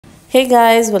Hey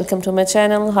guys, welcome to my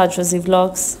channel हाज रोजी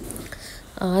vlogs.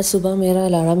 आज सुबह मेरा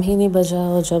अलार्म ही नहीं बजा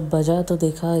और जब बजा तो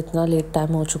देखा इतना लेट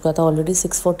टाइम हो चुका था। ऑलरेडी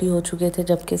 6:40 हो चुके थे,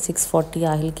 जबकि 6:40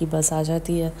 आहिल की बस आ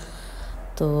जाती है।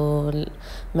 तो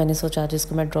मैंने सोचा आज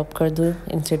इसको मैं ड्रॉप कर दूँ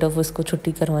इंस्टेड ऑफ इसको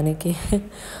छुट्टी करवाने के।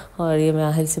 और ये मैं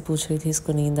आहिल से पूछ रही थी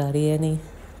इसको नींद आ रही है नहीं,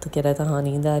 तो कह रहा था हाँ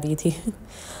नींद आ रही थी।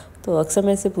 तो अक्सर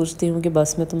मैं इससे पूछती हूँ कि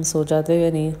बस में तुम सो जाते हो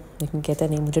या नहीं, लेकिन कहता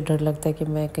नहीं, मुझे डर लगता है कि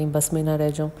मैं कहीं बस में ना रह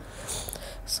जाऊँ।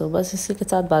 सो बस इसी के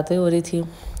साथ बातें हो रही थी।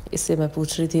 इससे मैं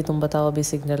पूछ रही थी तुम बताओ अभी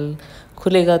सिग्नल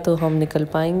खुलेगा तो हम निकल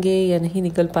पाएंगे या नहीं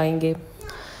निकल पाएंगे।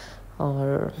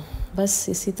 और बस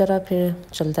इसी तरह फिर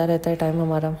चलता रहता है टाइम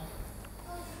हमारा।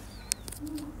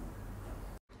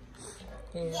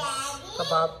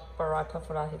 कबाब पराठा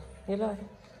फ्राई ये ला है।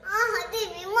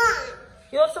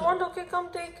 You also want? Okay, come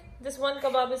take. This one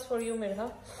kebab is for you, Mirha.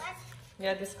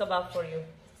 Yeah, this kebab for you.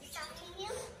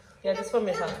 Yeah, this for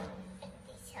Mirha.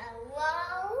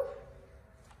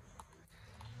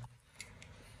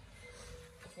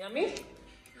 Yummy?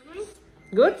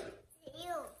 Good?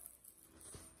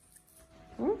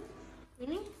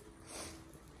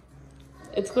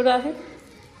 It's good, Ahid?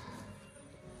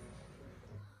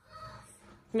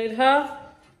 Mirha?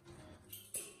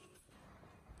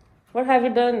 What have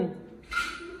you done?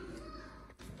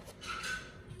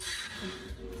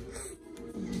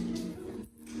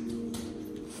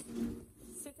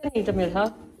 Sit and eat, Mirha.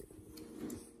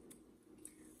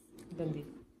 Gandhi.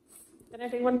 Can I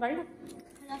take one bite?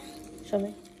 Show me.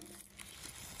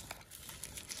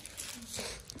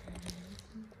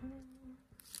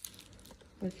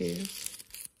 Okay.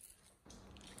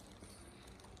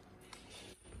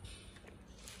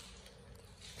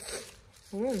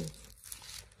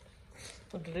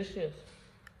 So delicious.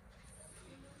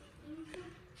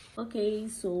 Okay,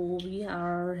 so we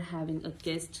are having a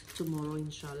guest tomorrow,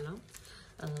 inshallah.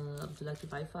 Abdullah की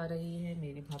wife आ रही है,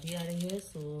 मेरी भाभी आ रही है,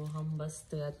 सो हम बस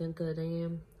तैयारियां कर रहे हैं।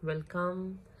 Welcome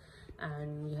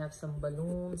and we have some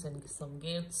balloons and some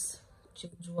gifts.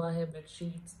 Change हुआ है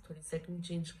बेडशीट्स, थोड़ी सेटिंग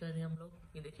चेंज कर रहे हैं हम लोग।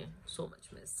 ये देखें, so much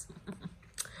miss.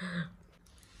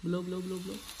 Blow blow blow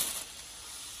blow.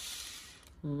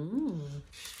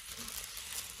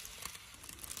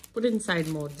 Put inside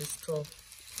more this straw.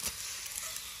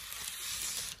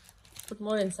 Put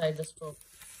more inside the straw.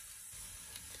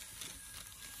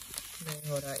 नहीं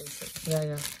हो रहा है।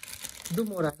 Yeah. Do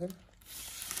more of it.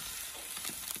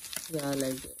 Yeah,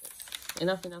 like this.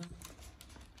 Enough.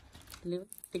 Leave it.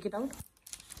 Take it out.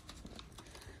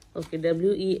 Okay,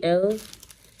 WELCE.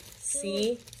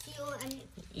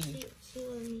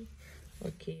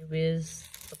 Okay, where's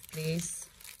the place?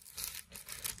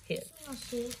 Here.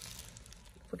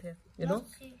 Put here. You know?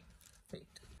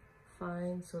 Wait.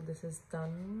 Fine. So this is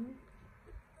done.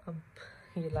 अब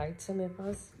ये lights है मेरे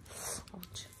पास।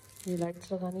 Ouch. ये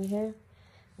lights लगानी है।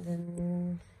 Then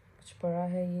कुछ पड़ा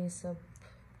है, ये सब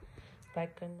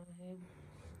पैक करना है।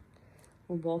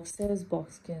 वो बॉक्स है, उस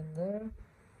बॉक्स के अंदर।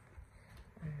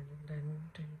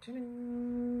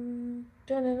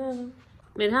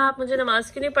 मेरा आप मुझे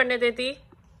नमाज क्यों नहीं पढ़ने देती?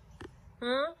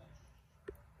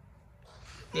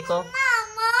 देखो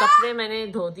कपड़े मैंने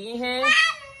धो दिए हैं।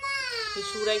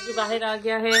 शूरा भी बाहर आ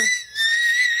गया है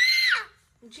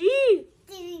जी।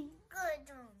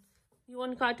 You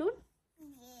want cartoon?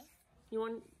 You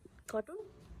want cartoon?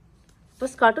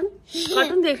 बस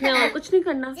कार्टून देखना है और कुछ नहीं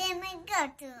करना।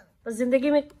 बस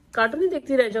जिंदगी में कार्टून ही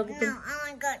देखती रह जाओगी तुम।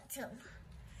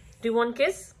 Do you want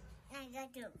kiss?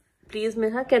 Please,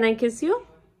 Mirha, can I kiss you?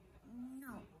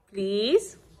 No.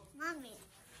 Please. Mommy.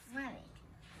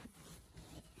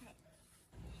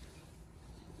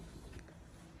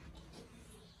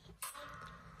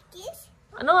 Kiss?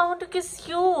 No, I want to kiss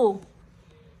you.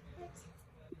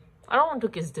 I don't want to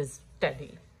kiss this teddy.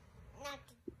 Not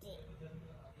today.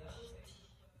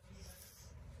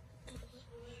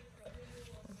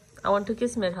 I want to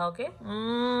kiss Mirha, okay?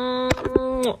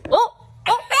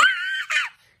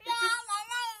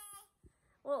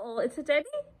 Oh, it's a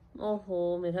teddy?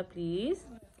 Oh, Mirha, please.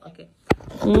 Okay.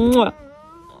 Oh.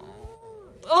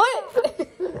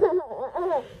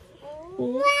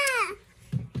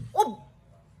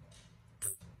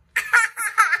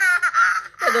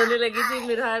 रोने लगी थी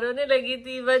मिरहा, रोने लगी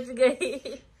थी, बच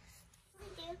गई।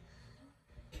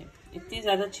 इतनी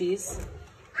ज्यादा चीज,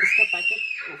 इसका पैकेट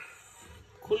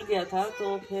खुल गया था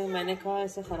तो फिर मैंने कहा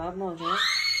ऐसे ख़राब ना हो जाए,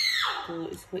 तो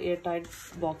इसको एयर टाइट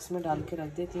बॉक्स में डाल के रख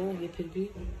देती हूँ। ये फिर भी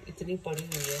इतनी पड़ी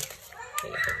हुई है।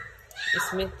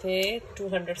 इसमें थे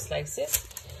 200 स्लाइसेस।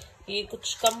 ये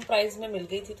कुछ कम प्राइस में मिल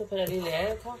गई थी तो फिर अली ले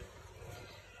आया था।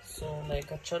 सो मैं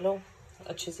कहा चलो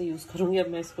अच्छे से यूज़ करूँगी। अब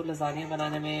मैं इसको लज़ानिया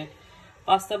बनाने में,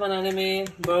 पास्ता बनाने में,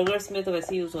 बर्गर्स में तो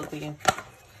वैसे यूज़ होती हैं।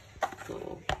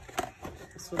 तो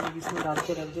इसको मैं बीच में डाल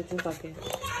के रख देती हूँ ताकि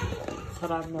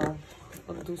ख़राब ना हो,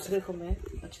 और दूसरे को मैं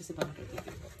अच्छे से बंद कर देती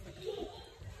हूँ।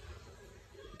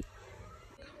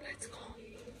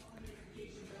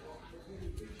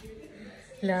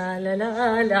 ला ला ला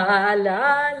ला ला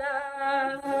ला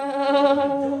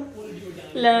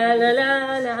ला ला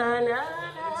ला ला।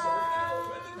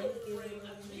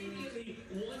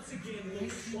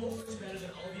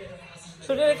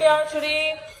 छुरी लेके आओ, छुरी।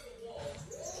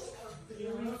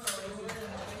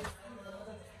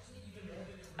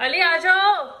 अली आ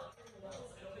जाओ,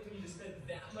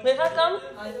 मेरा कम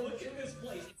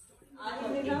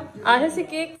आगे से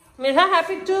केक। मेरा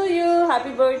happy to you,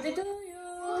 happy birthday to you.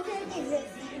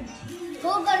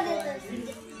 वो कर देते,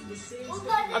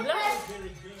 अब ला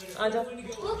आ जाओ।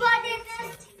 वो कर देते,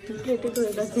 प्लेट तो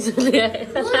एक चीज ले आए।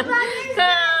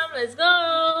 Come, let's go.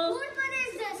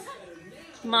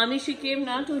 Mommy, she came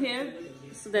now to here,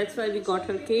 so that's why we got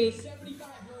her cake.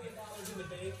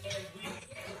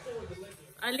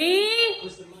 Ali,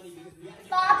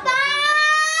 पापा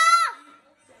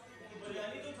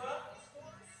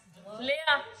ले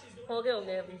आ, हो गए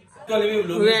अभी।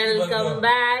 Welcome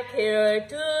back here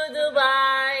to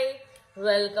Dubai.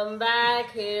 Welcome back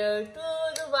here to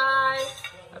Dubai.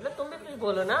 अब तुम भी कुछ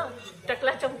बोलो ना,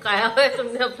 टकला चमकाया हुआ है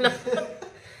तुमने अपना।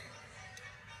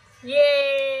 ये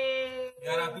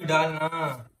यार आप ही डालना।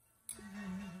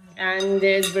 And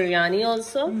there's biryani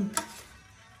also.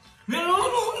 No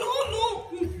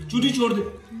चूड़ी छोड़ दे।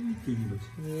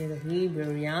 ये रही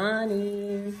biryani.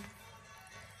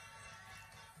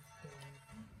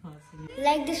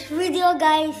 like this video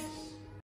guys.